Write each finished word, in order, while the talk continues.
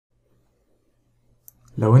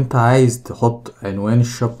لو انت عايز تحط عنوان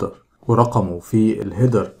الشابتر ورقمه في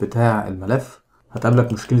الهيدر بتاع الملف،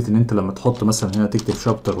 هتقابلك مشكلة ان انت لما تحط مثلا هنا تكتب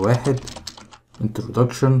شابتر 1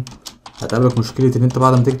 introduction، هتقابلك مشكلة ان انت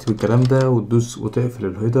بعد ما تكتب الكلام ده وتدوس وتقفل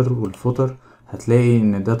الهيدر والفوتر هتلاقي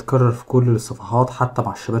ان ده اتكرر في كل الصفحات حتى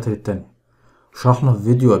مع الشباتر التانية. شرحنا في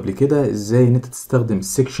فيديو قبل كده ازاي ان انت تستخدم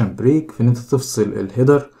السكشن بريك في ان انت تفصل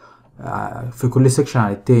الهيدر في كل سكشن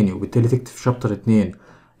عن التاني، وبالتالي تكتب في شابتر 2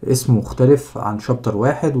 اسم مختلف عن شابتر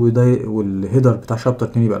 1، والهيدر بتاع شابتر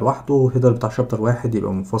 2 يبقى لوحده والهيدر بتاع شابتر 1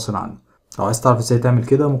 يبقى منفصل عنه. لو عايز تعرف ازاي تعمل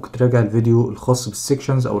كده ممكن تراجع الفيديو الخاص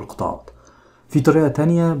بالسكشنز او القطاعات. في طريقة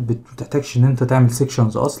تانية بتحتاجش ان انت تعمل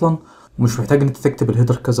سيكشنز اصلا، ومش محتاج ان انت تكتب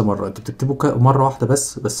الهيدر كذا مرة، انت بتكتبه مرة واحدة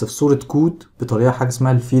بس في صورة كود بطريقة حاجة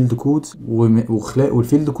اسمها الفيلد كودز،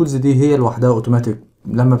 والفيلد كودز دي هي لوحدها اوتوماتيك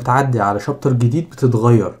لما بتعدي على شابتر جديد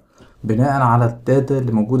بتتغير بناء على الداتا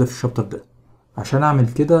اللي موجودة في الشابتر ده. عشان اعمل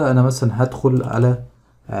كده انا مثلا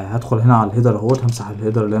هدخل هنا على الهيدر اهوت، همسح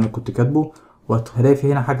الهيدر اللي انا كنت كاتبه، وهلاقي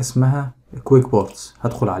في هنا حاجة اسمها كويك بارتس،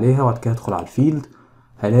 هدخل عليها وبعد كده هدخل على الفيلد،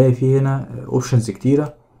 هلاقي فيه هنا اوبشنز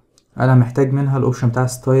كتيرة. انا محتاج منها الاوبشن بتاع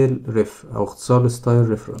ستايل ريف او اختصار لستايل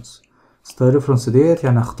ريفرنس. ستايل ريفرنس ديت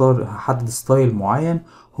يعني هحدد ستايل معين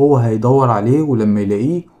هو هيدور عليه، ولما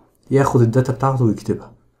يلاقيه ياخد الداتا بتاعته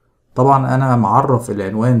ويكتبها. طبعا انا معرف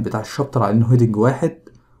العنوان بتاع الشابتر على انه هيدنج 1،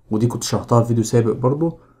 ودي كنت شرحتها في فيديو سابق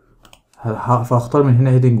برضو. فهختار من هنا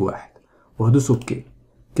هيدنج 1 وهدوس اوكي.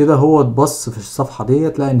 كده هو اتبص في الصفحة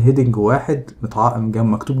ديت لقى ان هيدنج 1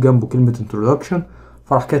 مكتوب جنبه كلمة انترودكشن،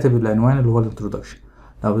 فراح كاتب العنوان اللي هو الانترودكشن.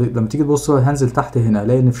 لما تيجي تبص هنزل تحت هنا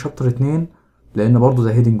الاقي ان في شابتر 2 لان برضو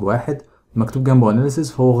ده هيدنج 1 مكتوب جنبه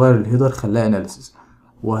اناليسيس، فهو غير الهيدر خلاه اناليسيس.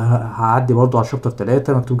 وهعدي برضو على شابتر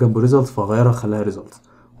 3 مكتوب جنبه ريزلت فغيرها خلاها ريزلت.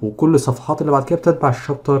 وكل الصفحات اللي بعد كده بتتبع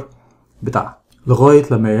الشابتر بتاعها لغاية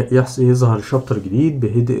لما يظهر شابتر جديد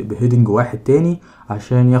بهيدنج 1 تاني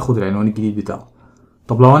عشان ياخد العنوان الجديد بتاعه.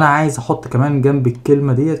 طب لو انا عايز احط كمان جنب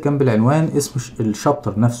الكلمة ديت جنب العنوان اسم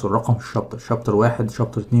الشابتر نفسه، الرقم الشابتر، شابتر 1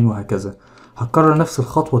 شابتر 2 وهكذا، هكرر نفس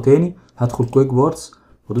الخطوة تاني. هدخل كويك بارتس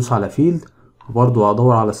وادوس على فيلد، وبرضو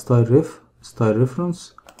هدور على ستايل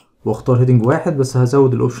ريفرنس واختار هيدنج 1، بس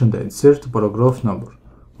هزود الاوبشن ده insert paragraph number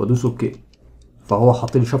وادوس اوكي. فهو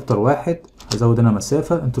حط لي شابتر 1، هزود انا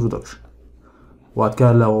مسافة introduction. وبعد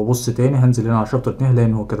كده لو ابص تاني هنزل هنا على شابتر 2 هلاقي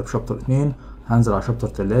ان هو كتب شابتر 2، هنزل على شابتر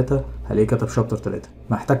 3 هلاقيه كتب شابتر 3.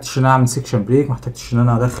 ما احتاجتش ان انا اعمل سيكشن بريك، ما احتاجتش ان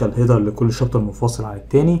انا ادخل هيدر لكل شابتر منفصل عن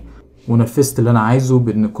التاني، ونفذت اللي انا عايزه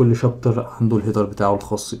بان كل شابتر عنده الهيدر بتاعه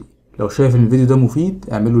الخاص بيه. لو شايف ان الفيديو ده مفيد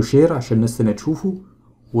اعمله شير عشان الناس تانية تشوفه،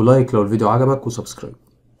 ولايك لو الفيديو عجبك، وسبسكرايب.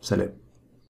 سلام.